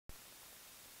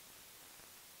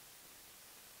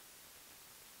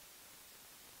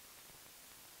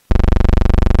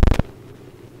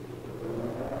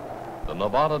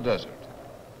Nevada desert,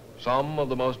 some of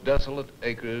the most desolate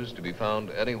acres to be found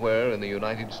anywhere in the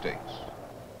United States.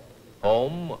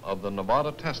 Home of the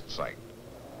Nevada test site,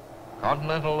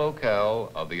 continental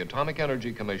locale of the Atomic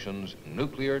Energy Commission's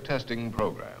nuclear testing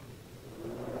program.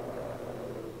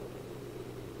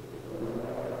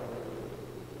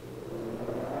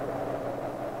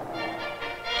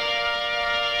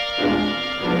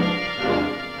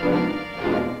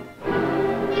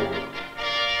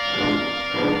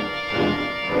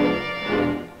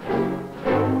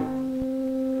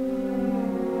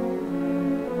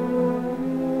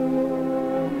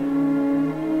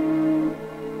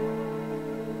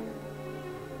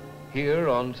 Here,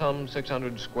 on some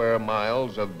 600 square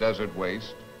miles of desert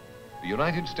waste, the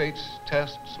United States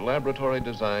tests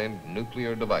laboratory-designed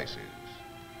nuclear devices.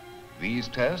 These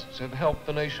tests have helped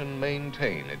the nation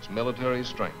maintain its military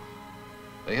strength.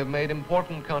 They have made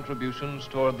important contributions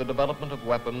toward the development of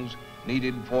weapons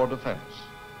needed for defense.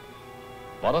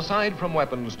 But aside from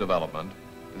weapons development,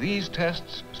 these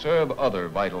tests serve other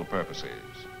vital purposes.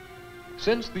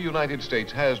 Since the United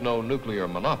States has no nuclear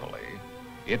monopoly,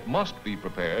 it must be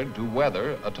prepared to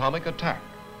weather atomic attack.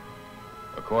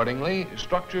 Accordingly,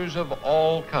 structures of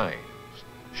all kinds,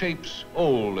 shapes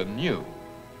old and new,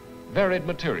 varied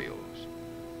materials,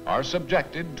 are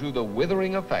subjected to the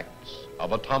withering effects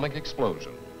of atomic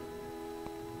explosion.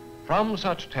 From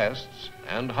such tests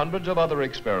and hundreds of other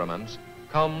experiments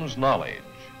comes knowledge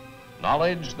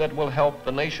that will help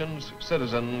the nation's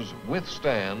citizens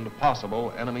withstand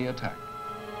possible enemy attack.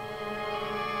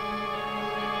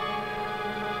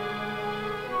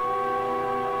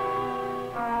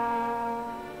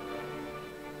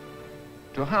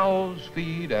 To house,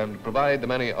 feed, and provide the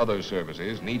many other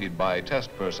services needed by test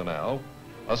personnel,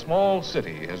 a small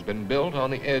city has been built on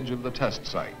the edge of the test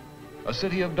site, a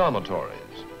city of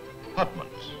dormitories,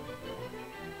 hutments,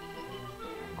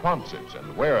 quonsets,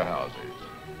 and warehouses,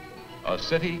 a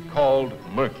city called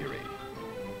Mercury.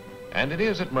 And it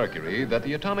is at Mercury that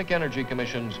the Atomic Energy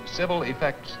Commission's Civil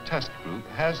Effects Test Group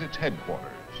has its headquarters.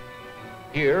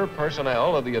 Here,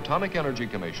 personnel of the Atomic Energy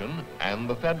Commission and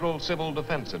the Federal Civil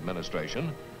Defense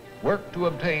Administration work to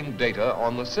obtain data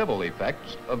on the civil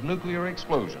effects of nuclear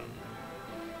explosion.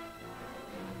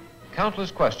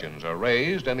 Countless questions are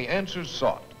raised and the answers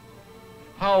sought.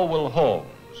 How will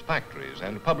homes, factories,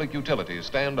 and public utilities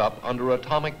stand up under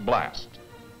atomic blast?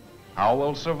 How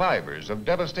will survivors of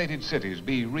devastated cities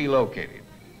be relocated?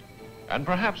 And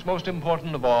perhaps most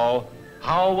important of all,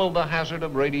 how will the hazard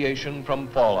of radiation from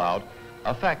fallout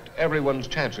affect everyone's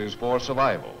chances for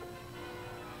survival?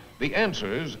 The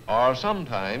answers are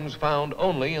sometimes found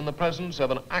only in the presence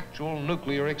of an actual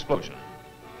nuclear explosion.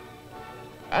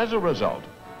 As a result,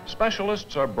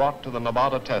 specialists are brought to the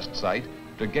Nevada test site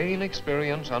to gain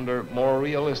experience under more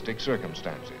realistic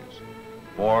circumstances.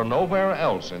 For nowhere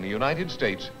else in the United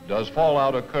States does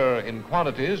fallout occur in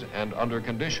quantities and under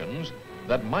conditions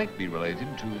that might be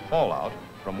related to fallout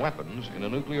from weapons in a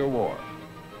nuclear war.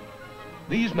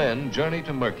 These men journey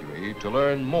to Mercury to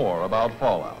learn more about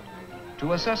fallout,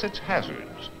 to assess its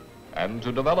hazards, and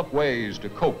to develop ways to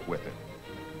cope with it.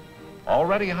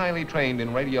 Already highly trained in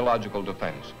radiological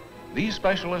defense, these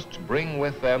specialists bring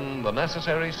with them the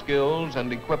necessary skills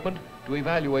and equipment to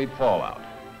evaluate fallout,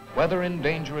 whether in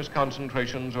dangerous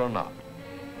concentrations or not.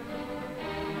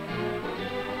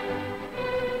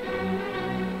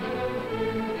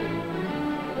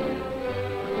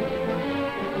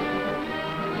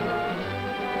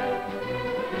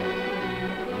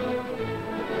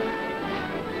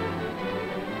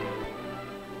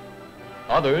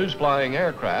 Others flying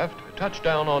aircraft touch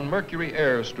down on Mercury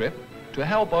airstrip to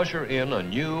help usher in a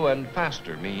new and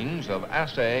faster means of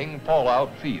assaying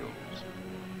fallout fields.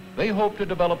 They hope to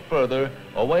develop further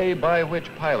a way by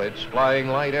which pilots flying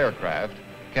light aircraft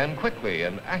can quickly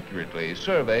and accurately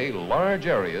survey large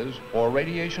areas for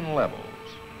radiation levels.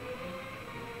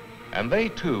 And they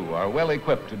too are well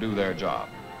equipped to do their job.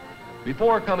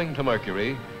 Before coming to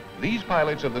Mercury, these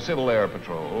pilots of the Civil Air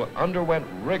Patrol underwent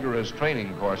rigorous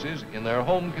training courses in their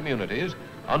home communities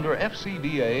under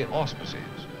FCDA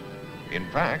auspices. In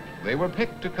fact, they were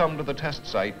picked to come to the test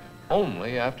site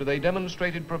only after they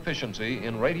demonstrated proficiency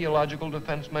in radiological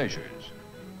defense measures.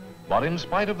 But in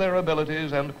spite of their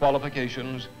abilities and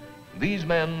qualifications, these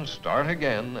men start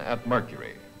again at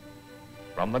Mercury.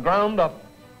 From the ground up,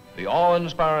 the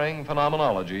awe-inspiring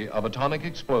phenomenology of atomic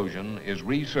explosion is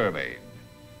resurveyed.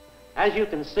 As you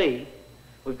can see,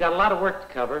 we've got a lot of work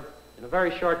to cover in a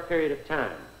very short period of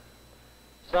time.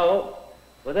 So,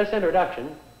 with this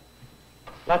introduction,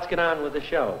 let's get on with the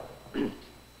show.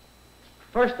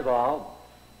 First of all,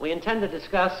 we intend to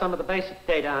discuss some of the basic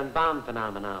data on bomb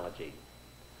phenomenology.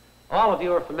 All of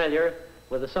you are familiar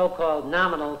with a so-called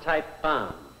nominal type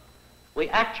bomb. We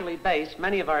actually base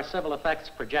many of our civil effects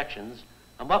projections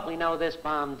on what we know this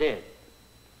bomb did.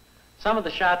 Some of the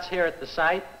shots here at the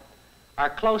site are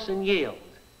close in yield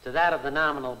to that of the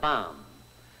nominal bomb.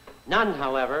 None,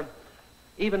 however,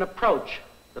 even approach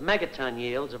the megaton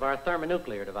yields of our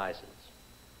thermonuclear devices.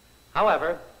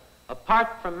 However, apart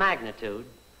from magnitude,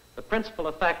 the principal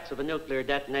effects of a nuclear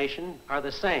detonation are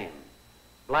the same: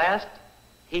 blast,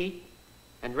 heat,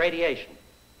 and radiation.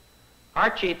 Our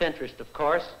chief interest, of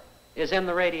course, is in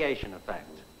the radiation effect.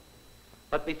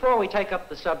 But before we take up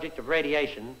the subject of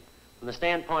radiation from the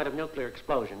standpoint of nuclear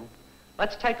explosion,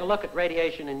 let's take a look at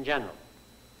radiation in general.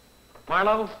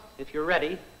 Marlowe, if you're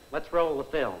ready, let's roll the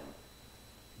film.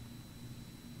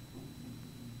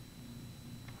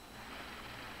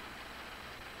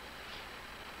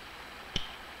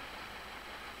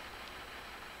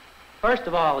 First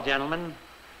of all, gentlemen,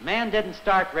 man didn't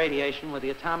start radiation with the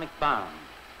atomic bomb.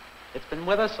 It's been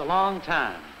with us a long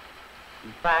time.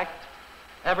 In fact,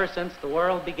 ever since the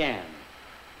world began.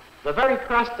 The very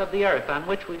crust of the earth on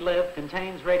which we live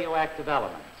contains radioactive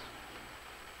elements.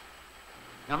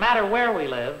 No matter where we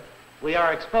live, we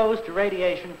are exposed to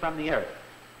radiation from the earth.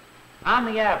 On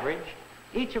the average,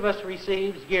 each of us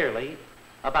receives yearly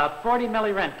about 40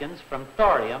 milliroentgens from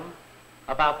thorium,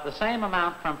 about the same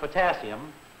amount from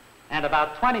potassium, and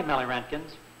about 20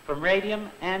 milliroentgens from radium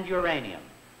and uranium.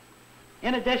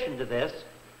 In addition to this,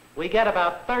 we get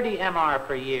about 30 MR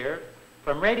per year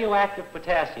from radioactive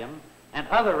potassium and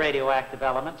other radioactive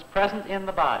elements present in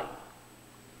the body.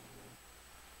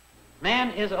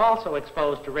 Man is also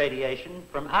exposed to radiation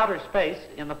from outer space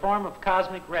in the form of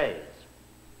cosmic rays.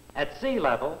 At sea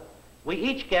level, we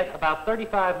each get about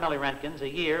 35 milliroentgens a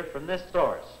year from this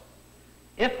source.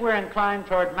 If we're inclined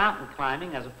toward mountain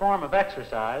climbing as a form of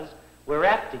exercise, we're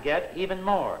apt to get even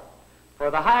more. For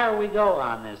the higher we go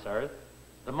on this earth,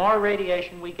 the more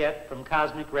radiation we get from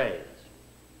cosmic rays.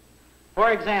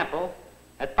 For example,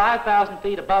 at 5,000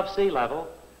 feet above sea level,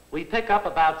 we pick up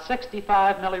about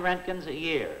 65 milliroentgens a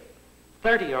year,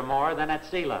 30 or more than at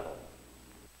sea level.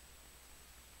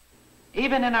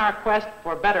 Even in our quest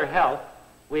for better health,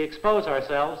 we expose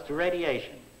ourselves to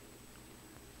radiation.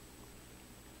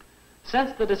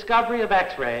 Since the discovery of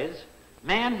X-rays,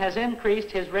 man has increased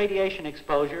his radiation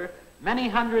exposure many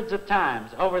hundreds of times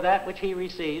over that which he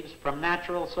receives from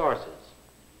natural sources.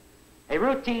 A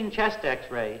routine chest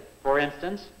X-ray, for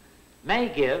instance, may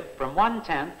give from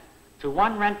 1/10 to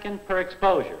 1 Röntgen per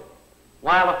exposure,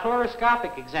 while a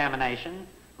fluoroscopic examination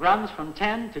runs from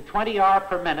 10 to 20 R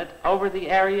per minute over the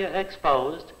area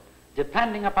exposed,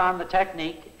 depending upon the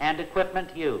technique and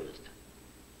equipment used.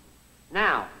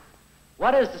 Now,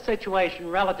 what is the situation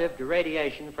relative to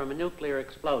radiation from a nuclear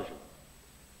explosion?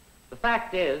 The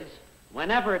fact is,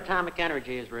 whenever atomic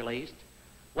energy is released,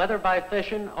 whether by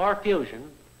fission or fusion,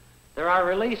 there are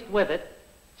released with it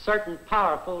certain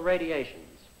powerful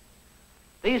radiations.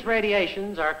 These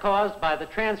radiations are caused by the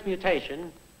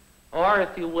transmutation, or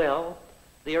if you will,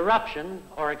 the eruption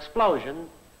or explosion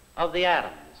of the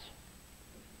atoms.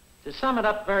 To sum it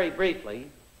up very briefly,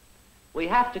 we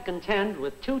have to contend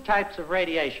with two types of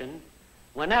radiation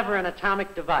whenever an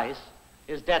atomic device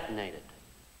is detonated.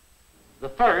 The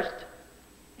first,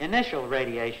 initial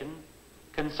radiation,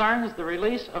 concerns the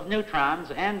release of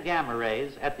neutrons and gamma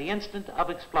rays at the instant of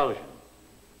explosion.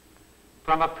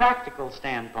 From a practical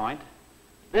standpoint,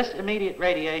 this immediate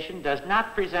radiation does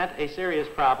not present a serious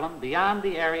problem beyond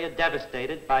the area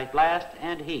devastated by blast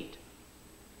and heat.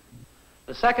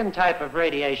 The second type of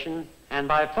radiation, and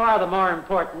by far the more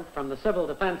important from the civil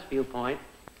defense viewpoint,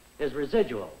 is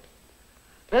residual.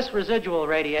 This residual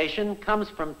radiation comes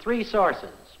from three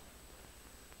sources: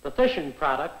 the fission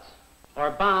products,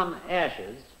 or bomb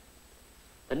ashes,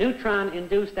 the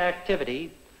neutron-induced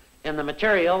activity in the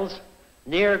materials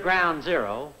near ground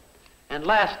zero, and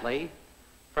lastly,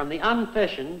 from the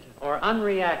unfissioned or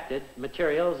unreacted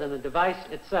materials in the device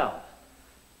itself.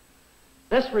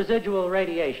 This residual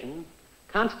radiation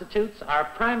constitutes our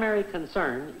primary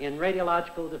concern in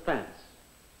radiological defense.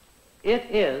 It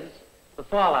is the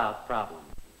fallout problem.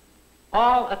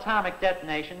 All atomic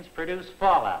detonations produce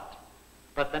fallout,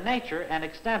 but the nature and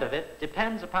extent of it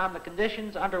depends upon the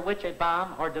conditions under which a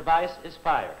bomb or device is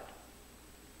fired.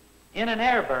 In an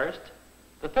airburst,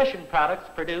 the fission products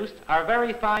produced are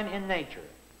very fine in nature,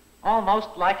 almost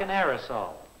like an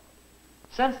aerosol.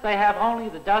 Since they have only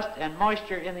the dust and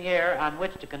moisture in the air on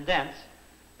which to condense,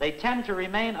 they tend to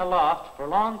remain aloft for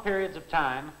long periods of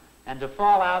time and to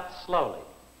fall out slowly.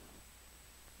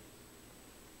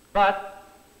 But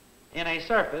in a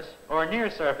surface or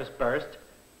near-surface burst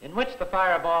in which the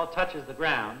fireball touches the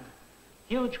ground,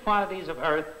 huge quantities of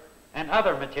earth and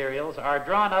other materials are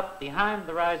drawn up behind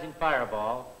the rising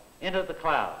fireball into the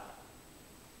cloud.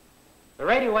 The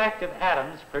radioactive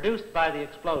atoms produced by the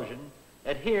explosion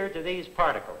adhere to these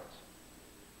particles.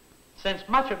 Since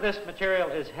much of this material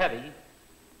is heavy,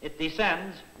 it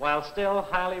descends while still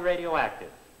highly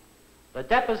radioactive. The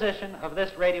deposition of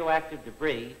this radioactive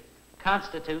debris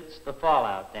constitutes the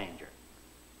fallout danger.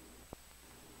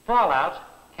 Fallout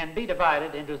can be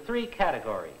divided into three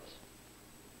categories: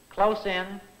 close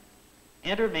in,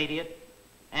 intermediate,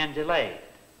 and delayed.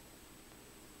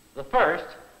 The first,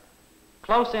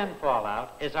 close-in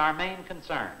fallout, is our main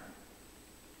concern.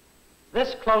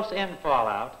 This close-in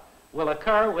fallout will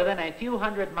occur within a few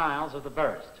hundred miles of the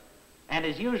burst and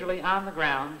is usually on the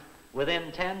ground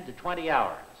within 10 to 20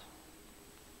 hours.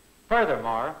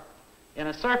 Furthermore, in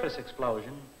a surface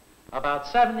explosion, about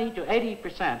 70 to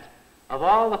 80% of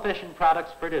all the fission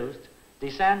products produced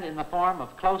descend in the form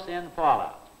of close-in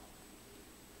fallout.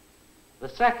 The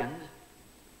second,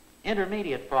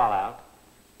 intermediate fallout,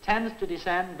 tends to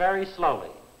descend very slowly.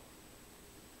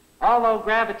 Although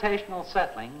gravitational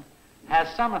settling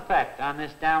has some effect on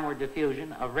this downward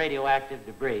diffusion of radioactive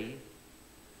debris,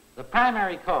 the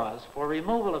primary cause for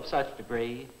removal of such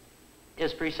debris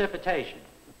is precipitation.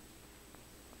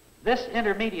 This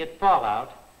intermediate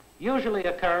fallout usually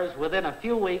occurs within a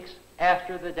few weeks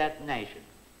after the detonation.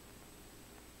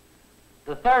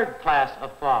 The third class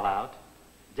of fallout,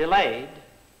 delayed,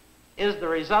 is the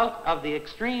result of the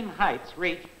extreme heights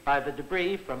reached by the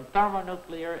debris from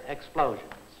thermonuclear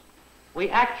explosions. We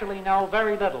actually know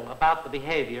very little about the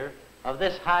behavior of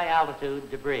this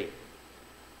high-altitude debris.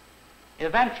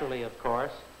 Eventually, of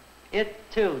course, it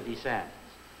too descends,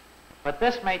 but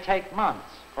this may take months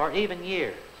or even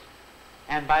years,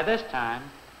 and by this time,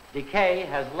 decay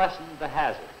has lessened the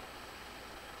hazard.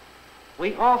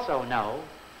 We also know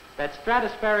that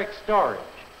stratospheric storage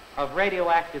of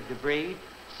radioactive debris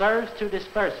serves to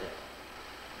disperse it,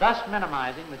 thus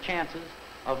minimizing the chances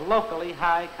of locally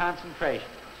high concentrations.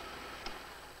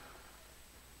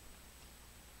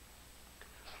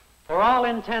 For all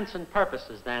intents and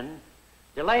purposes, then,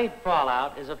 delayed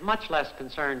fallout is of much less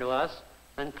concern to us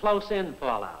than close-in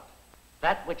fallout,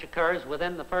 that which occurs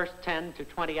within the first 10 to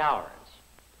 20 hours.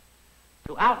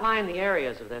 To outline the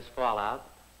areas of this fallout,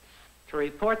 to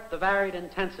report the varied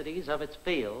intensities of its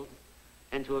field,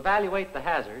 and to evaluate the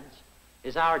hazards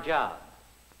is our job.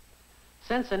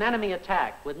 Since an enemy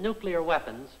attack with nuclear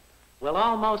weapons will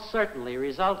almost certainly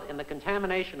result in the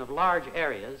contamination of large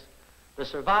areas, the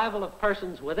survival of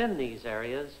persons within these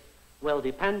areas will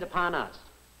depend upon us.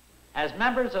 As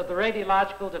members of the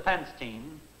radiological defense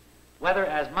team, whether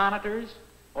as monitors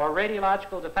or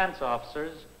radiological defense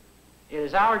officers, it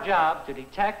is our job to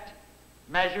detect,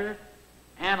 measure,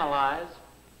 analyze,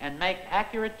 and make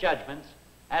accurate judgments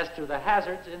as to the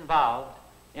hazards involved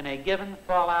in a given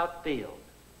fallout field.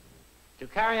 To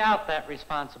carry out that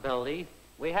responsibility,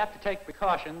 we have to take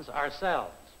precautions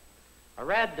ourselves. A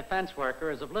rad defense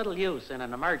worker is of little use in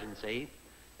an emergency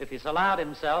if he's allowed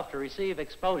himself to receive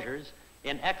exposures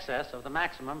in excess of the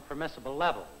maximum permissible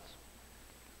levels.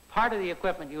 Part of the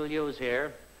equipment you'll use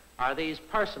here are these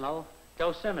personal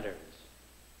dosimeters.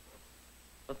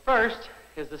 The first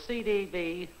is the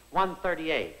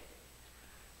CDV-138.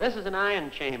 This is an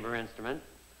ion chamber instrument,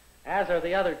 as are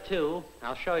the other two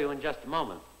I'll show you in just a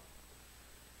moment.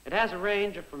 It has a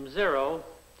range of from 0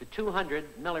 to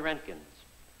 200 milliroentgens.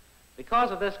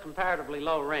 Because of this comparatively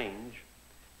low range,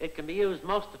 it can be used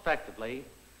most effectively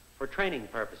for training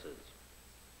purposes.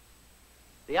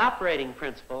 The operating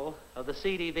principle of the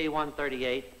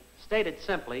CDV-138, stated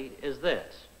simply, is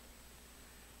this.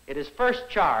 It is first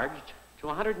charged to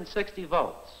 160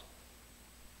 volts.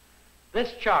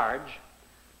 This charge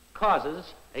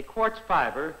causes a quartz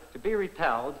fiber to be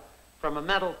repelled from a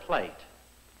metal plate.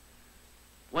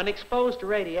 When exposed to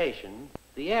radiation,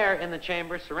 the air in the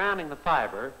chamber surrounding the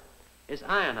fiber is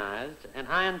ionized and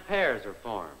ion pairs are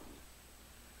formed.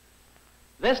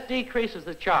 This decreases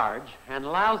the charge and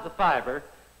allows the fiber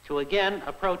to again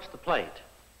approach the plate.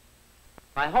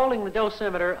 By holding the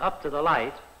dosimeter up to the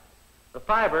light, the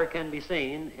fiber can be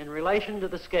seen in relation to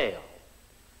the scale.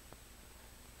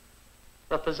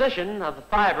 The position of the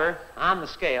fiber on the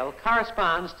scale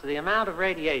corresponds to the amount of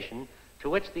radiation to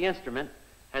which the instrument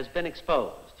has been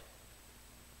exposed.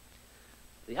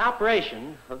 The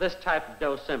operation of this type of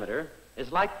dosimeter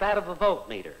is like that of a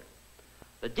voltmeter,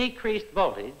 the decreased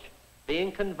voltage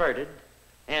being converted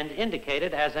and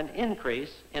indicated as an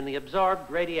increase in the absorbed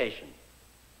radiation.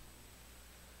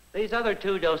 These other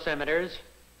two dosimeters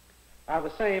are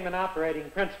the same in operating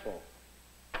principle.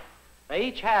 They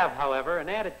each have, however, an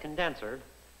added condenser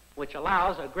which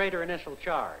allows a greater initial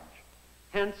charge.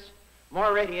 Hence,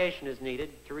 more radiation is needed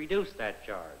to reduce that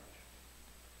charge.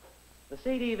 The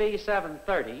CDV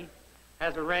 730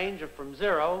 has a range of from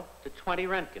 0 to 20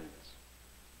 Roentgens,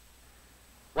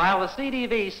 while the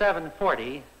CDV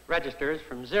 740 registers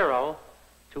from 0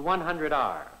 to 100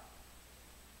 R.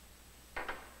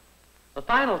 The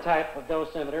final type of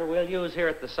dosimeter we'll use here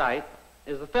at the site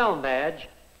is the film badge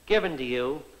given to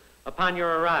you upon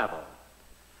your arrival.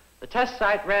 The test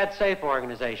site Rad Safe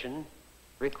organization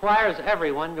requires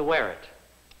everyone to wear it.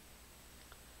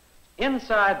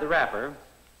 Inside the wrapper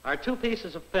are two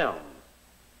pieces of film,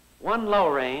 one low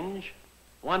range,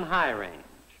 one high range.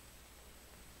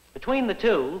 Between the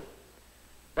two,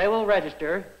 they will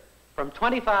register from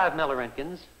 25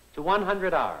 milliroentgens to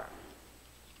 100 R.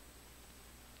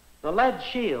 The lead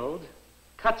shield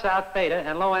cuts out beta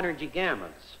and low energy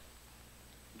gammas.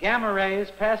 Gamma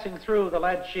rays passing through the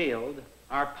lead shield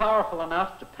are powerful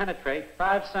enough to penetrate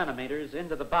 5 centimeters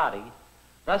into the body,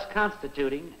 thus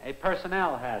constituting a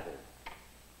personnel hazard.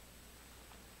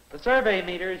 The survey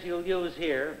meters you'll use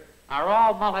here are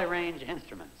all multi-range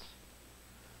instruments.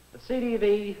 The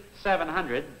CDV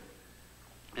 700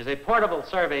 is a portable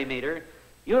survey meter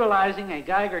utilizing a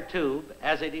Geiger tube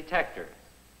as a detector.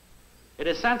 It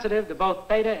is sensitive to both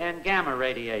beta and gamma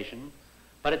radiation,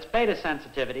 but its beta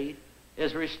sensitivity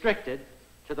is restricted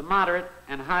to the moderate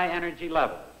and high energy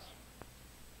levels.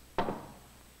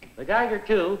 The Geiger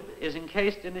tube is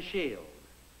encased in a shield.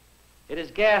 It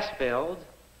is gas-filled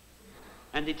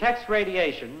and detects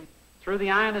radiation through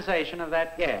the ionization of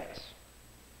that gas.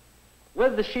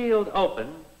 With the shield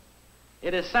open,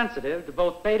 it is sensitive to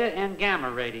both beta and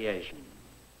gamma radiation.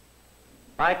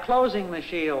 By closing the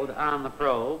shield on the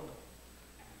probe,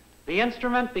 the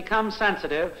instrument becomes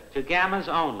sensitive to gammas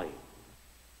only.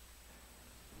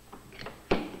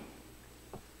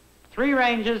 3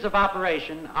 ranges of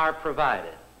operation are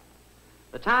provided.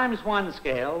 The ×1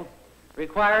 scale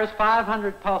requires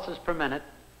 500 pulses per minute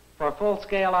for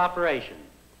full-scale operation.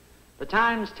 The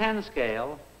 ×10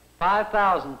 scale,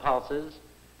 5,000 pulses,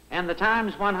 and the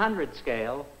 ×100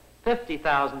 scale,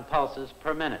 50,000 pulses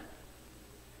per minute.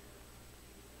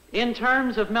 In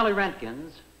terms of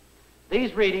milliroentgens,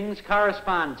 these readings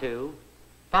correspond to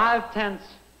 5/10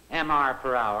 MR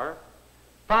per hour,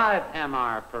 5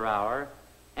 MR per hour,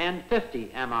 and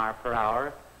 50 MR per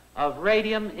hour of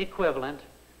radium equivalent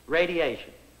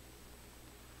radiation.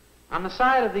 On the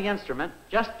side of the instrument,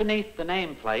 just beneath the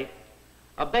nameplate,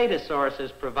 a beta source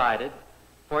is provided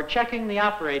for checking the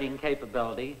operating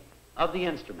capability of the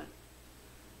instrument.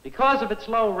 Because of its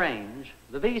low range,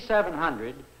 the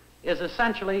V700 is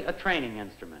essentially a training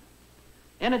instrument.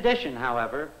 In addition,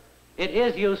 however, it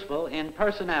is useful in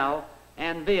personnel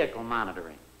and vehicle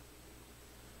monitoring.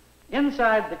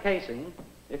 Inside the casing,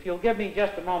 if you'll give me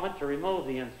just a moment to remove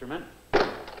the instrument,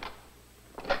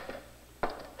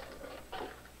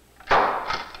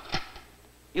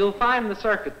 you'll find the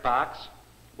circuit box,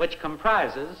 which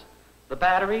comprises the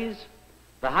batteries,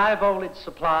 the high voltage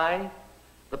supply,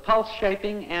 the pulse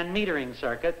shaping and metering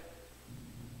circuit,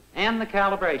 and the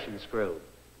calibration screw.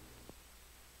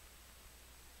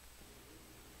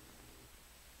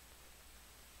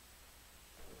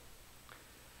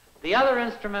 The other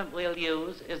instrument we'll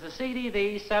use is the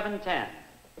CDV 710.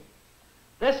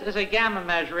 This is a gamma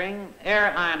measuring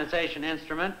air ionization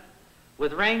instrument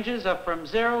with ranges of from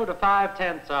 0 to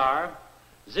 5/10 R,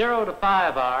 0 to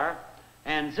 5 R,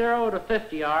 and 0 to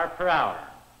 50 R per hour.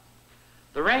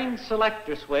 The range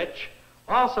selector switch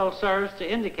also serves to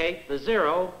indicate the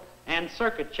 0 and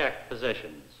circuit check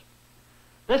positions.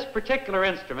 This particular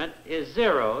instrument is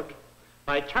zeroed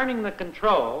by turning the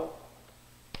control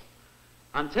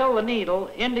until the needle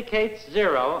indicates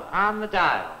 0 on the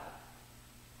dial.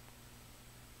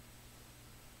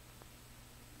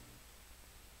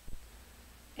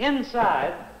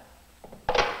 Inside,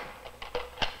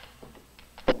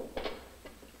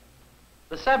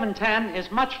 the 710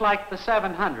 is much like the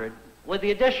 700, with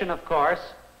the addition, of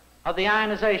course, of the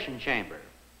ionization chamber.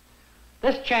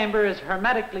 This chamber is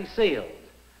hermetically sealed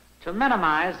to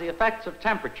minimize the effects of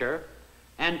temperature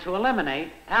and to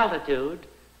eliminate altitude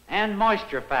and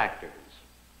moisture factors.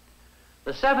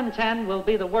 The 710 will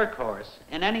be the workhorse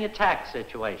in any attack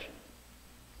situation.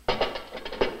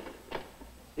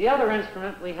 The other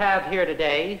instrument we have here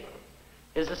today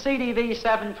is the CDV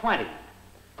 720.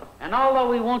 And although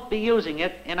we won't be using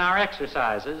it in our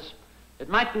exercises, it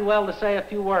might be well to say a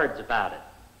few words about it.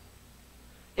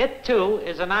 It, too,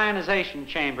 is an ionization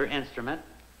chamber instrument,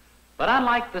 but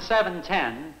unlike the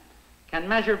 710, can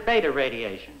measure beta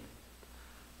radiation.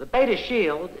 The beta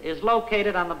shield is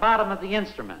located on the bottom of the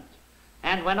instrument,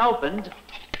 and when opened,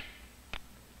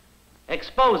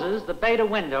 exposes the beta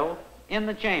window in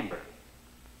the chamber.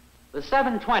 The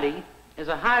 720 is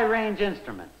a high-range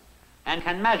instrument and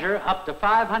can measure up to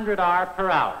 500 R per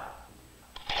hour.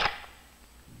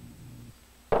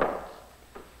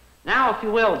 Now, if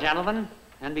you will, gentlemen,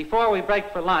 and before we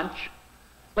break for lunch,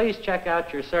 please check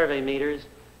out your survey meters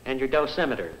and your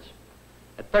dosimeters.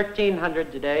 At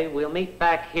 1300 today, we'll meet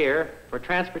back here for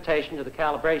transportation to the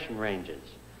calibration ranges.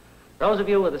 Those of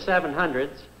you with the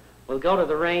 700s will go to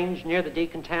the range near the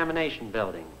decontamination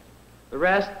building. The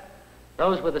rest,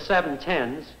 those with the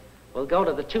 710s, will go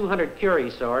to the 200 Curie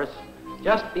source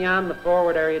just beyond the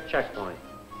forward area checkpoint.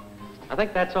 I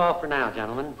think that's all for now,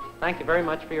 gentlemen. Thank you very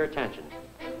much for your attention.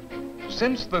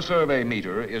 Since the survey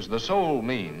meter is the sole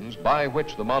means by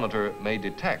which the monitor may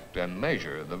detect and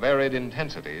measure the varied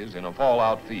intensities in a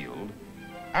fallout field,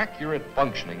 accurate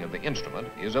functioning of the instrument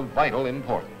is of vital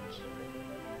importance.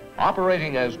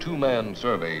 Operating as two-man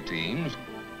survey teams,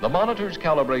 the monitors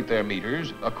calibrate their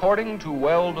meters according to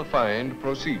well-defined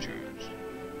procedures.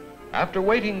 After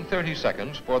waiting 30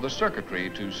 seconds for the circuitry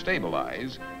to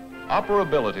stabilize,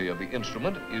 operability of the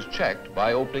instrument is checked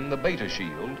by opening the beta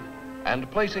shield and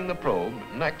placing the probe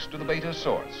next to the beta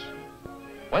source.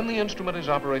 When the instrument is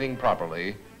operating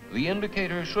properly, the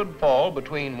indicator should fall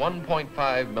between 1.5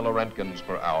 milliroentgens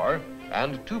per hour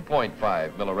and 2.5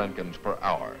 milliroentgens per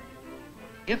hour.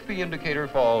 If the indicator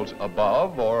falls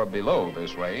above or below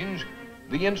this range,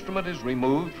 the instrument is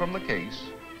removed from the case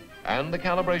and the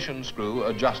calibration screw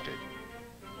adjusted.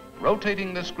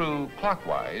 Rotating the screw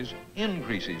clockwise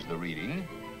increases the reading,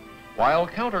 while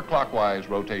counterclockwise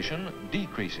rotation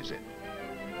decreases it.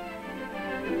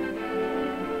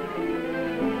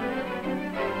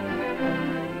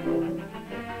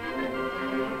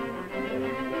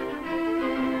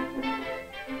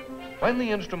 When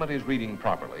the instrument is reading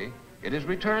properly, it is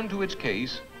returned to its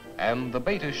case and the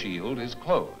beta shield is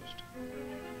closed.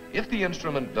 If the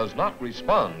instrument does not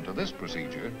respond to this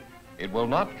procedure, it will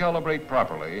not calibrate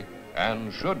properly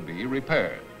and should be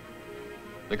repaired.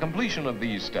 The completion of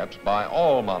these steps by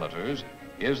all monitors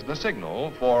is the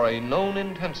signal for a known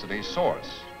intensity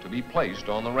source to be placed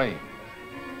on the range.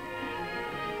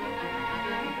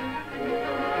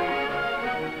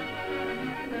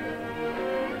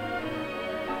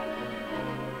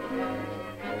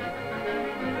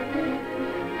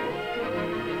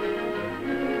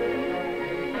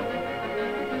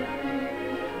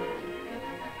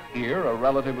 Here, a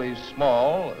relatively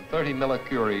small 30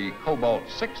 millicurie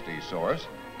cobalt-60 source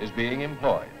is being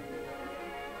employed.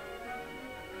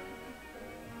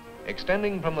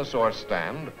 Extending from the source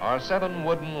stand are 7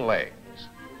 wooden legs.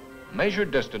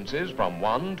 Measured distances from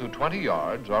 1 to 20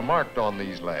 yards are marked on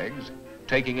these legs,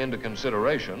 taking into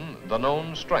consideration the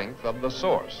known strength of the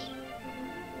source.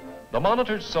 The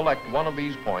monitors select one of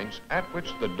these points at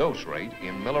which the dose rate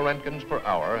in milliroentgens per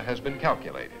hour has been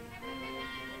calculated.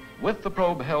 With the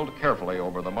probe held carefully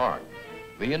over the mark,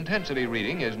 the intensity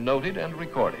reading is noted and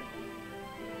recorded.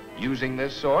 Using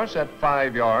this source at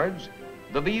 5 yards,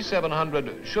 the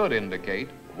V700 should indicate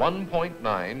 1.9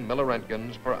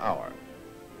 milliroentgens per hour.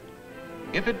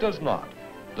 If it does not,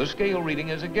 the scale reading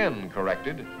is again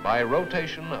corrected by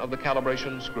rotation of the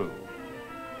calibration screw.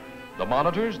 The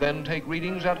monitors then take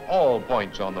readings at all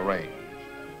points on the range.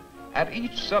 At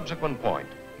each subsequent point,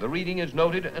 the reading is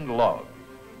noted and logged.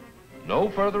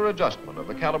 No further adjustment of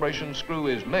the calibration screw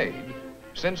is made,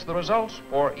 since the results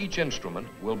for each instrument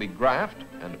will be graphed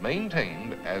and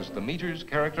maintained as the meter's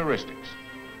characteristics.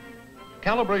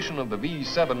 Calibration of the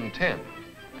V710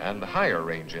 and higher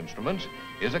range instruments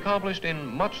is accomplished in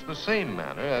much the same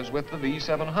manner as with the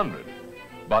V700,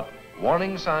 but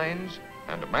warning signs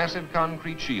and massive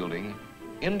concrete shielding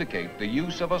indicate the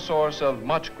use of a source of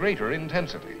much greater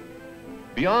intensity.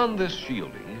 Beyond this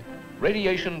shielding,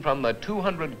 radiation from the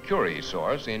 200 Curie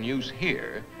source in use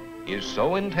here is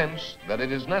so intense that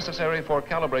it is necessary for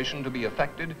calibration to be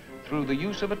effected through the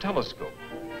use of a telescope.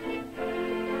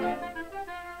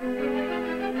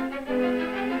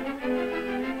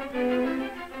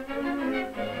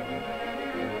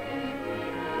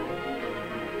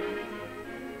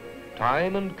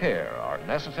 Time and care are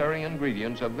necessary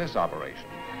ingredients of this operation.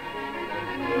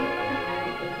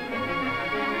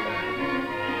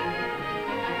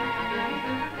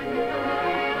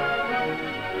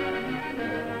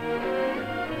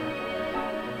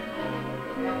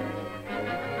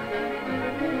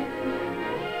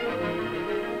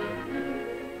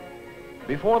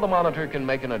 Before the monitor can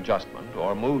make an adjustment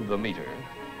or move the meter,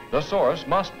 the source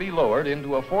must be lowered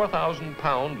into a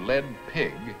 4,000-pound lead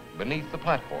pig beneath the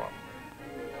platform.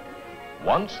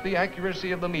 Once the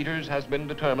accuracy of the meters has been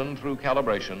determined through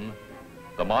calibration,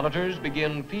 the monitors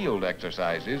begin field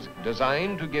exercises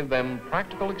designed to give them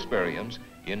practical experience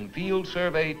in field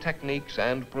survey techniques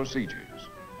and procedures.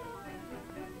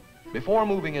 Before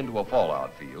moving into a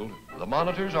fallout field, the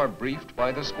monitors are briefed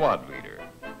by the squad leader.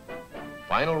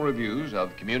 Final reviews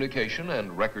of communication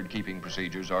and record-keeping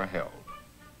procedures are held.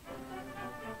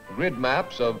 Grid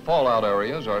maps of fallout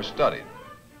areas are studied.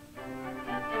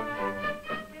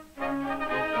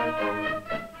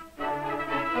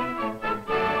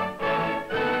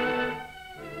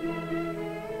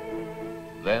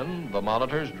 Then the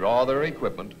monitors draw their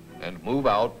equipment and move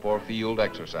out for field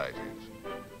exercises.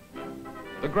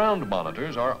 The ground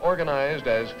monitors are organized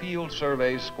as field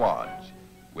survey squads,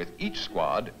 with each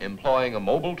squad employing a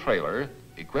mobile trailer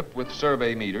equipped with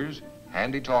survey meters,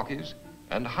 handy-talkies,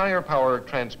 and higher power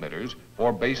transmitters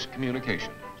for base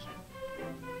communications.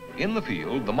 In the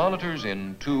field, the monitors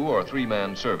in 2- or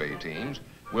 3-man survey teams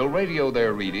will radio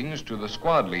their readings to the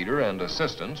squad leader and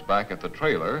assistants back at the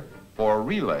trailer for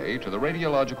relay to the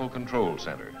radiological control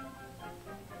center.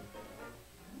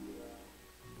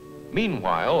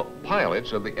 Meanwhile,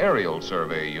 pilots of the aerial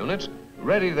survey units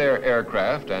ready their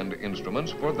aircraft and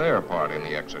instruments for their part in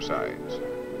the exercise.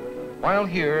 While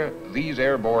here, these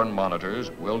airborne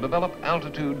monitors will develop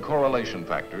altitude correlation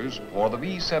factors for the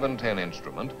V710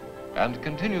 instrument and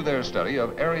continue their study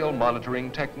of aerial monitoring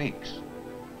techniques.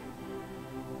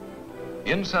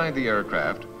 Inside the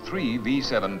aircraft, 3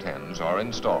 V710s are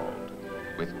installed,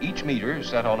 with each meter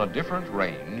set on a different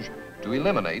range to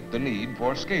eliminate the need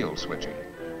for scale switching.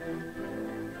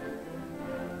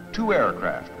 2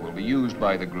 aircraft will be used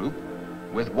by the group,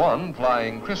 with one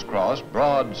flying crisscross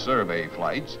broad survey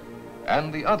flights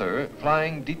and the other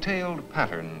flying detailed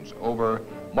patterns over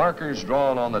markers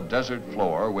drawn on the desert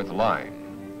floor with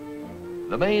line.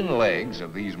 The main legs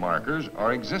of these markers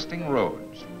are existing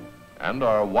roads and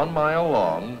are 1 mile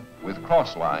long with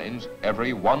cross lines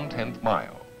every 1/10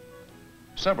 mile.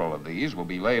 Several of these will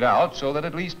be laid out so that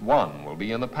at least one will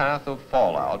be in the path of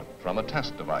fallout from a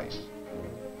test device.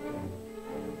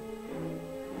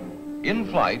 In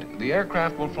flight, the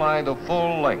aircraft will fly the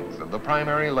full length of the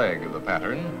primary leg of the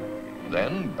pattern,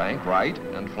 then bank right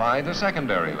and fly the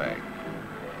secondary leg.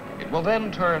 It will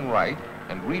then turn right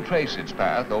and retrace its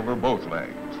path over both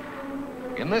legs.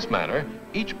 In this manner,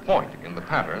 each point in the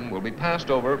pattern will be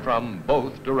passed over from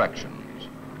both directions.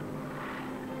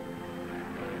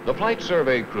 The flight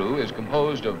survey crew is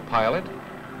composed of pilot,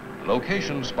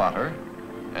 location spotter,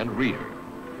 and reader.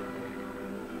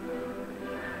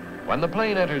 When the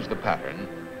plane enters the pattern,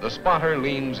 the spotter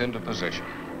leans into position.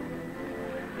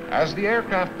 As the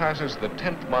aircraft passes the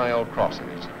 10th mile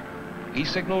crosses, he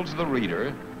signals the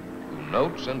reader, who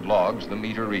notes and logs the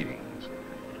meter readings.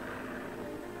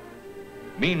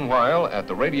 Meanwhile, at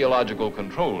the Radiological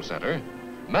Control Center,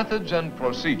 methods and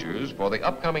procedures for the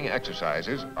upcoming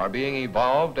exercises are being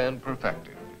evolved and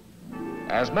perfected.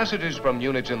 As messages from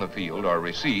units in the field are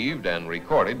received and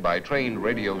recorded by trained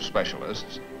radio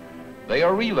specialists, they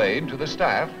are relayed to the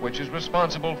staff, which is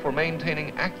responsible for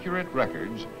maintaining accurate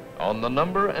records on the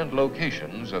number and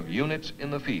locations of units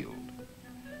in the field.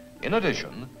 In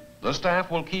addition, the staff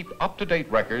will keep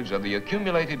up-to-date records of the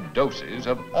accumulated doses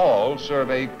of all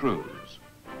survey crews.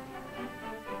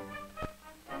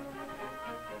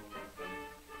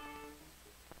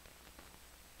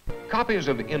 Copies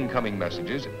of incoming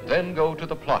messages then go to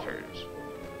the plotters.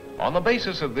 On the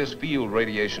basis of this field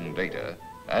radiation data,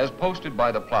 as posted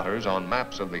by the plotters on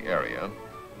maps of the area,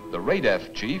 the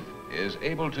RADEF chief is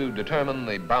able to determine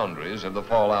the boundaries of the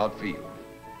fallout field.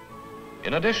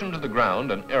 In addition to the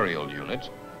ground and aerial units,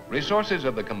 resources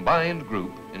of the combined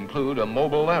group include a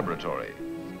mobile laboratory.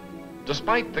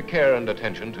 Despite the care and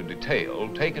attention to detail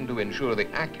taken to ensure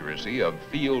the accuracy of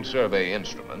field survey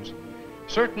instruments,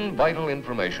 certain vital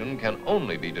information can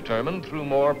only be determined through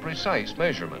more precise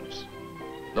measurements.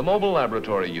 The mobile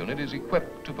laboratory unit is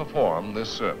equipped to perform this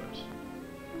service.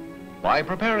 By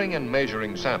preparing and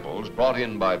measuring samples brought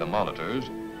in by the monitors,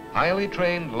 highly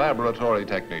trained laboratory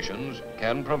technicians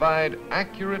can provide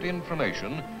accurate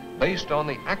information based on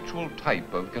the actual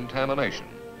type of contamination.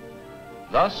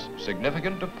 Thus,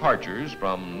 significant departures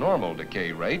from normal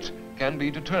decay rates can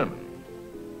be determined.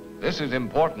 This is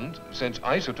important since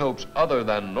isotopes other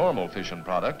than normal fission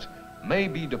products may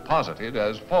be deposited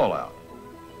as fallout.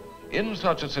 In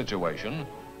such a situation,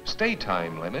 stay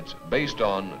time limits based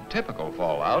on typical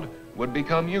fallout would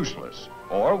become useless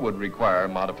or would require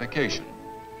modification.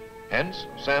 Hence,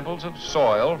 samples of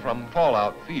soil from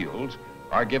fallout fields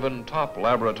are given top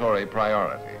laboratory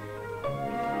priority.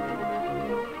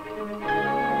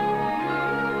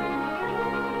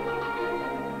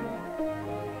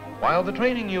 While the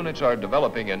training units are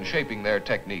developing and shaping their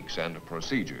techniques and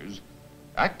procedures,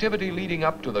 activity leading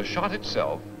up to the shot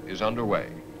itself is underway.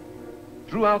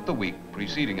 Throughout the week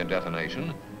preceding a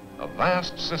detonation, a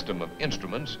vast system of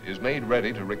instruments is made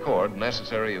ready to record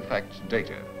necessary effects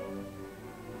data.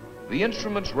 The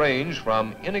instruments range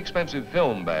from inexpensive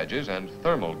film badges and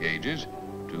thermal gauges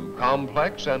to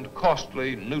complex and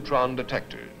costly neutron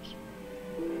detectors.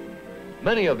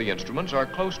 Many of the instruments are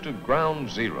close to ground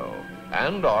zero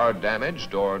and are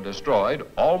damaged or destroyed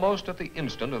almost at the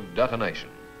instant of detonation.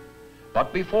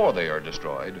 But before they are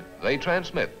destroyed, they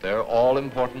transmit their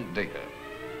all-important data.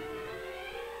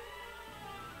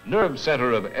 Nerve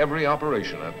center of every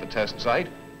operation at the test site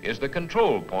is the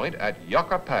control point at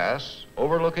Yucca Pass,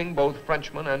 overlooking both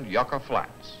Frenchman and Yucca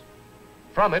Flats.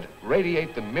 From it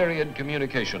radiate the myriad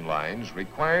communication lines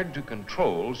required to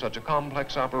control such a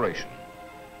complex operation.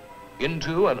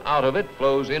 Into and out of it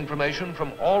flows information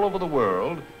from all over the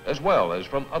world, as well as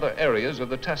from other areas of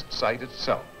the test site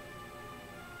itself.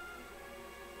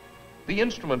 The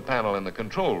instrument panel in the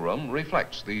control room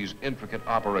reflects these intricate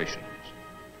operations.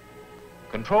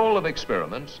 Control of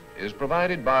experiments is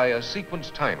provided by a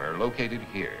sequence timer located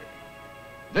here.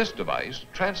 This device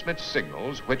transmits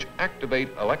signals which activate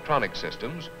electronic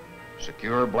systems,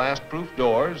 secure blast-proof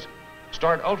doors,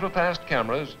 start ultra-fast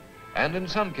cameras, and in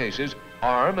some cases,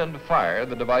 arm and fire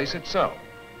the device itself.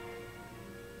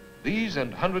 These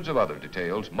and hundreds of other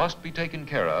details must be taken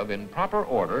care of in proper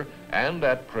order and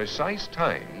at precise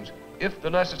times if the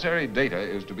necessary data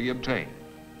is to be obtained.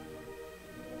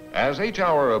 As H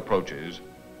hour approaches,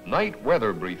 night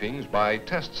weather briefings by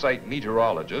test site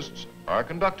meteorologists are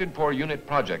conducted for unit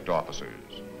project officers.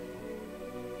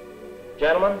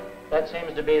 Gentlemen, that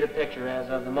seems to be the picture as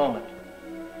of the moment.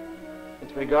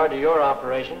 With regard to your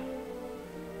operation,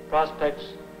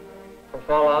 prospects for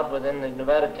fallout within the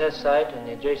Nevada test site and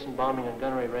the adjacent bombing and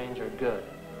gunnery range are good.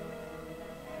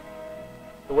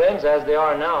 The winds, as they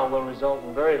are now, will result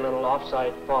in very little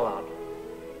off-site fallout.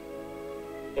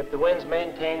 If the winds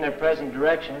maintain their present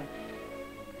direction,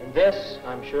 and this,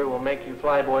 I'm sure, will make you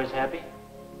flyboys happy,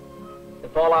 the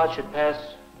fallout should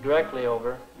pass directly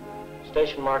over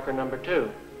station marker number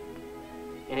 2.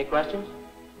 Any questions?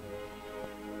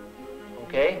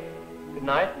 Okay. Good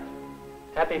night.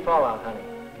 Happy fallout, honey.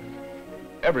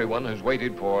 Everyone has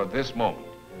waited for this moment.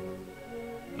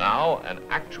 Now, an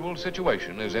actual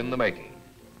situation is in the making.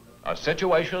 A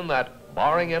situation that,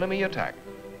 barring enemy attack,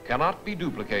 cannot be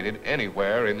duplicated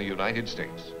anywhere in the United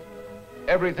States.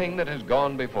 Everything that has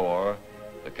gone before,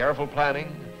 the careful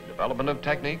planning, development of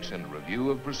techniques, and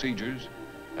review of procedures,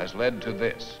 has led to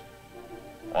this.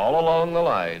 All along the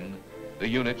line, the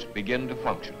units begin to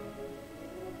function.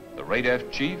 The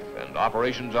RADF chief and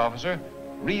operations officer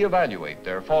reevaluate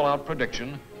their fallout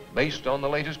prediction based on the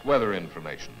latest weather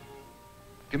information.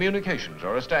 Communications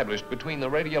are established between the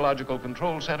radiological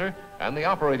control center and the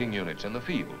operating units in the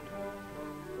field.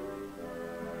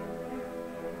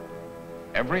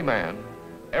 Every man,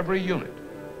 every unit,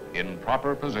 in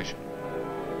proper position.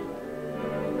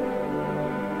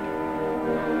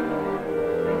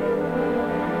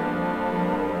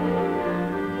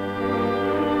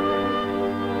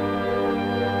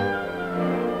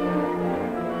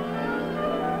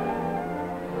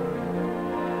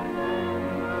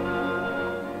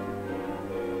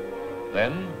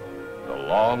 Then, the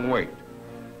long wait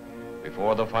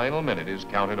before the final minute is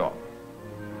counted off.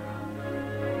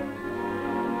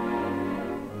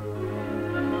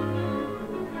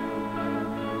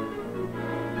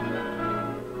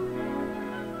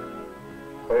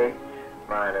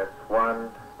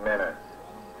 -1 minute.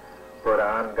 Put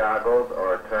on goggles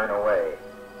or turn away.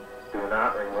 Do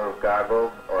not remove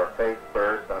goggles or face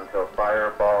burst until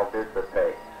fireball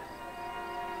dissipates.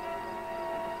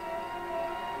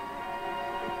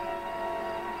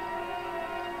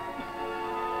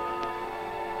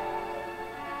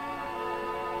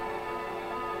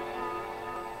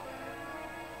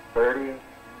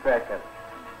 Seconds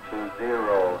to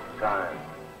 0 time.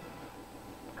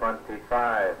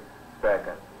 25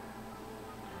 seconds.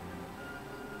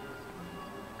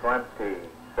 20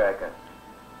 seconds.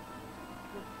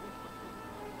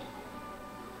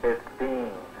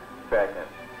 15 seconds.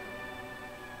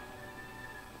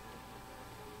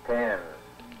 10,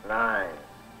 9,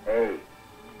 8,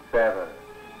 7,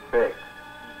 6,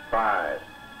 5,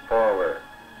 forward,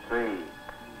 3,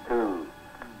 2,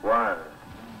 1.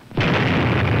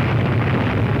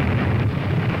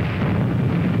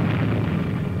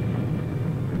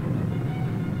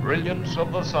 Brilliance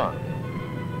of the sun,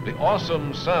 the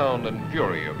awesome sound and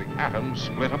fury of the atoms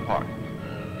split apart.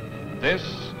 This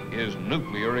is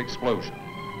nuclear explosion.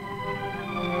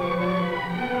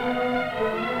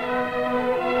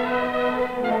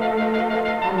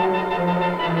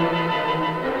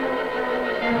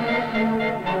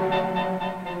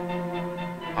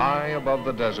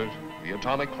 above the desert, the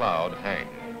atomic cloud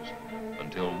hangs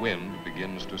until wind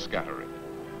begins to scatter it.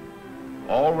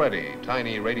 Already,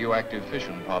 tiny radioactive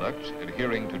fission products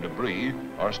adhering to debris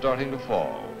are starting to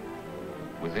fall.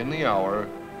 Within the hour,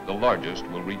 the largest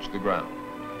will reach the ground.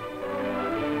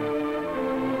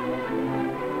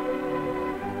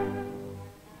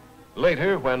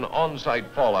 Later, when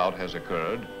on-site fallout has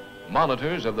occurred,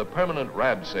 monitors of the permanent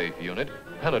rad-safe unit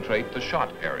penetrate the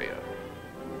shot area.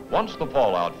 Once the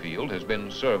fallout field has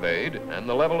been surveyed and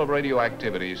the level of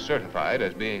radioactivity certified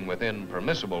as being within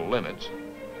permissible limits,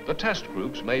 the test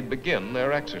groups may begin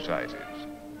their exercises.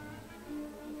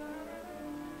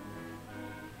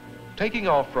 Taking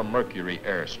off from Mercury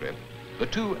airstrip, the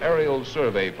two aerial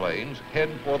survey planes head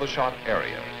for the shot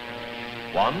area.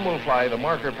 One will fly the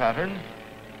marker pattern,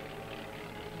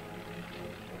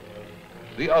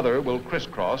 the other will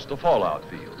crisscross the fallout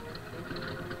field.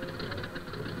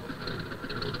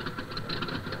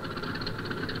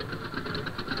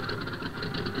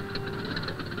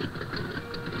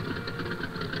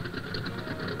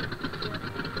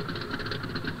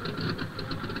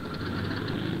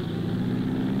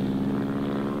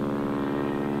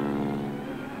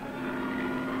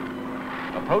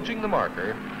 Approaching the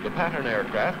marker, the pattern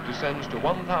aircraft descends to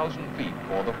 1,000 feet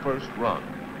for the first run.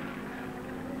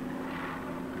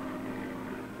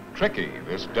 Tricky,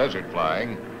 this desert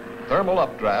flying. Thermal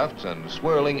updrafts and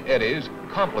swirling eddies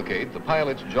complicate the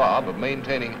pilot's job of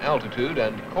maintaining altitude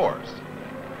and course.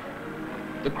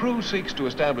 The crew seeks to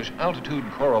establish altitude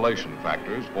correlation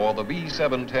factors for the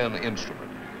B710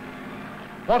 instrument.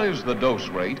 What is the dose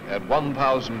rate at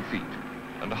 1,000 feet,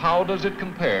 and how does it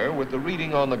compare with the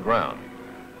reading on the ground?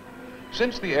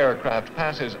 Since the aircraft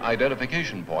passes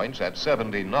identification points at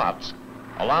 70 knots,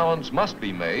 allowance must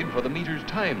be made for the meter's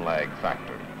time lag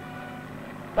factor.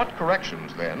 What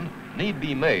corrections, then, need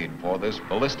be made for this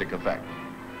ballistic effect?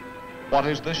 What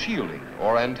is the shielding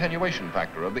or attenuation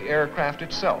factor of the aircraft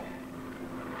itself?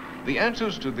 The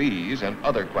answers to these and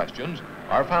other questions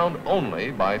are found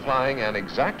only by flying an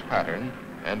exact pattern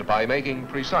and by making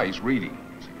precise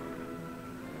readings.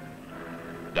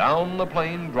 Down the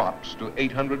plane drops to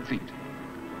 800 feet.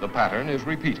 The pattern is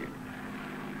repeated.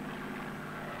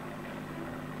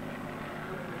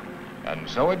 And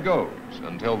so it goes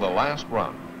until the last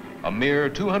run, a mere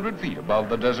 200 feet above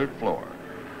the desert floor.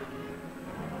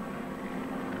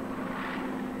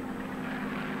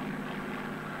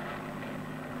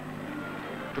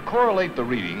 To correlate the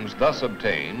readings thus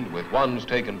obtained with ones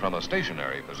taken from a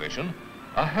stationary position,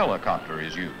 a helicopter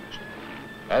is used.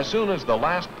 As soon as the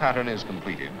last pattern is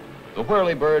completed, the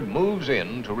whirlybird moves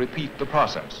in to repeat the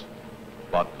process.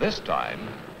 But this time,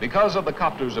 because of the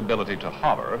copter's ability to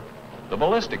hover, the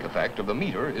ballistic effect of the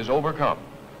meter is overcome.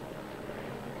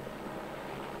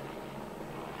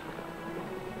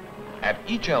 At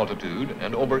each altitude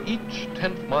and over each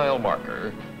 10th mile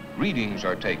marker, readings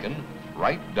are taken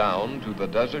right down to the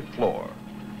desert floor.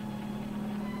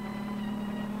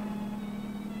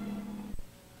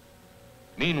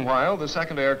 Meanwhile, the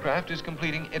second aircraft is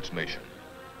completing its mission.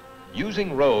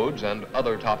 Using roads and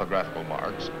other topographical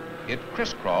marks, it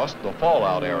crisscrossed the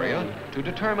fallout area to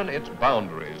determine its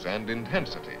boundaries and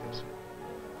intensities.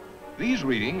 These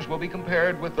readings will be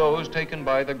compared with those taken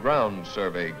by the ground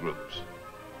survey groups.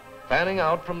 Fanning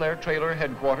out from their trailer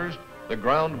headquarters, the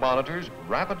ground monitors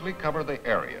rapidly cover the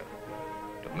area.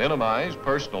 To minimize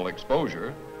personal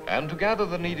exposure and to gather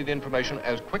the needed information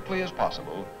as quickly as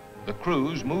possible, the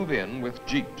crews move in with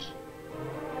jeeps.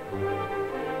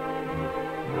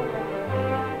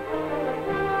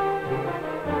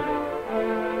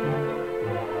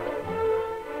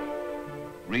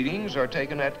 Readings are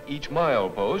taken at each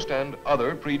milepost and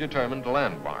other predetermined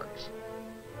landmarks.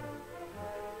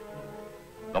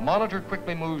 The monitor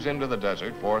quickly moves into the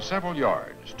desert for several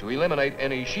yards to eliminate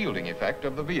any shielding effect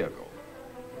of the vehicle.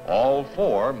 All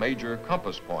 4 major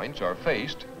compass points are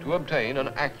faced to obtain an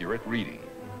accurate reading.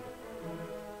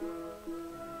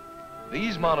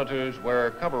 These monitors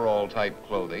wear coverall-type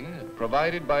clothing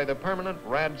provided by the permanent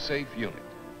rad-safe unit.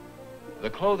 The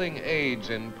clothing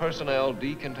aids in personnel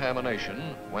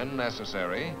decontamination when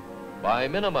necessary by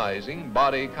minimizing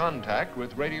body contact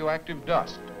with radioactive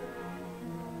dust.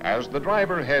 As the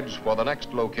driver heads for the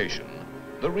next location,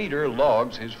 the reader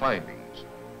logs his findings.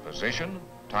 Position,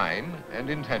 time, and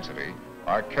intensity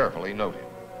are carefully noted.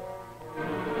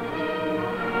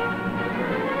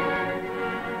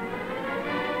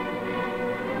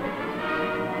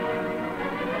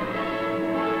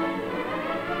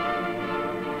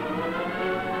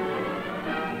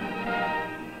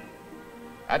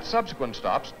 At subsequent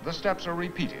stops, the steps are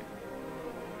repeated.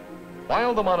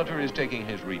 While the monitor is taking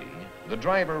his reading, the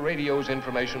driver radios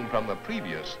information from the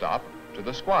previous stop to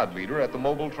the squad leader at the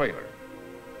mobile trailer.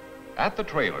 At the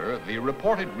trailer, the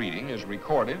reported reading is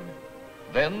recorded,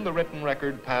 then the written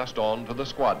record passed on to the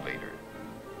squad leader,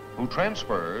 who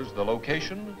transfers the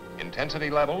location, intensity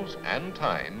levels, and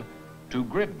time to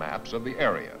grid maps of the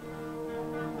area.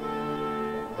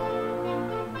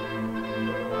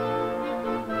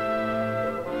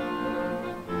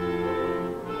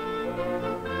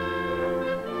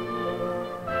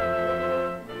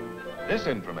 This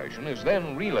information is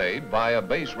then relayed via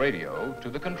base radio to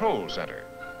the control center,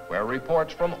 where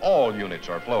reports from all units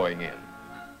are flowing in.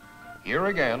 Here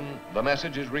again, the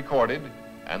message is recorded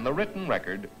and the written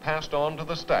record passed on to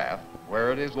the staff,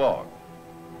 where it is logged.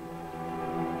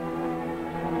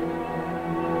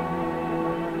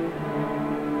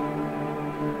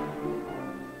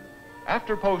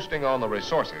 After posting on the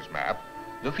resources map,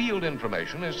 the field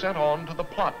information is sent on to the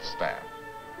plot staff.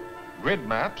 Grid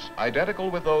maps, identical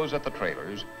with those at the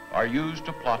trailers, are used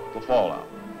to plot the fallout.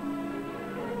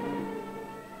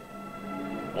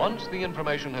 Once the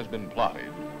information has been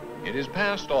plotted, it is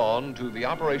passed on to the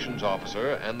operations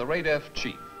officer and the RADEF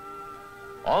chief.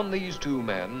 On these two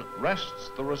men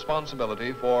rests the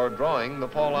responsibility for drawing the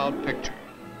fallout picture.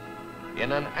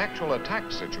 In an actual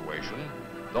attack situation,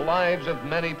 the lives of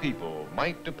many people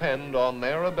might depend on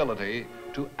their ability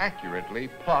to accurately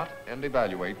plot and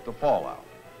evaluate the fallout.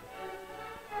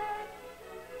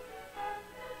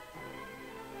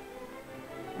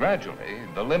 Gradually,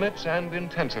 the limits and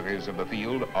intensities of the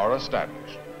field are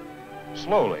established.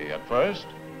 Slowly at first,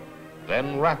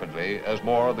 then rapidly as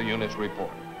more of the units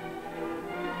report.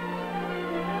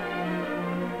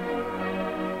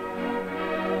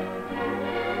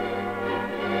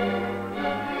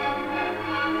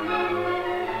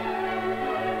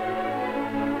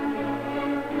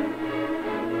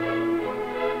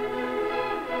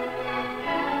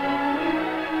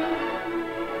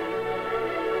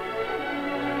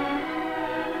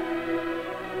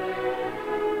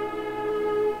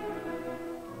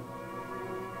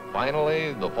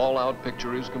 Finally, the fallout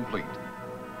picture is complete.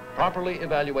 Properly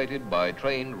evaluated by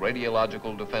trained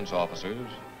radiological defense officers,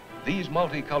 these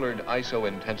multicolored ISO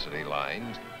intensity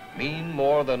lines mean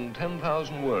more than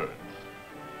 10,000 words.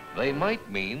 They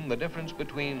might mean the difference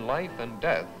between life and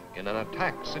death in an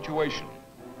attack situation.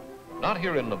 Not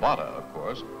here in Nevada, of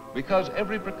course, because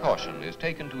every precaution is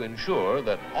taken to ensure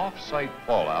that off-site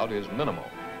fallout is minimal.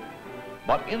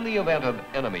 But in the event of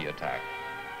enemy attack,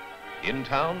 in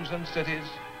towns and cities,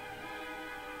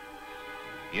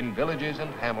 in villages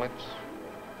and hamlets,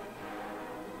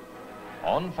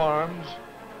 on farms,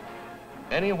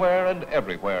 anywhere and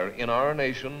everywhere in our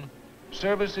nation,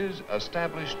 services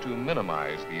established to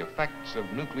minimize the effects of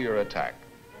nuclear attack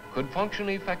could function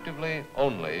effectively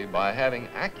only by having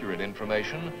accurate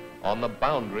information on the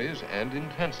boundaries and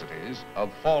intensities of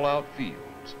fallout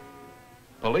fields.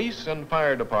 Police and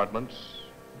fire departments,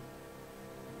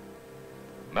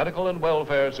 medical and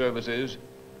welfare services,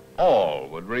 all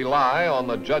would rely on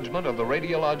the judgment of the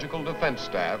radiological defense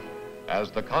staff as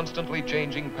the constantly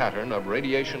changing pattern of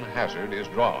radiation hazard is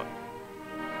drawn.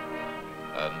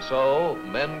 And so,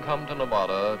 men come to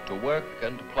Nevada to work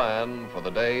and plan for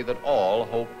the day that all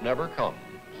hope never comes.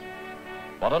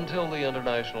 But until the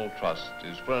international trust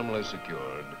is firmly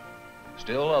secured,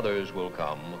 still others will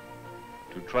come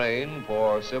to train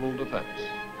for civil defense.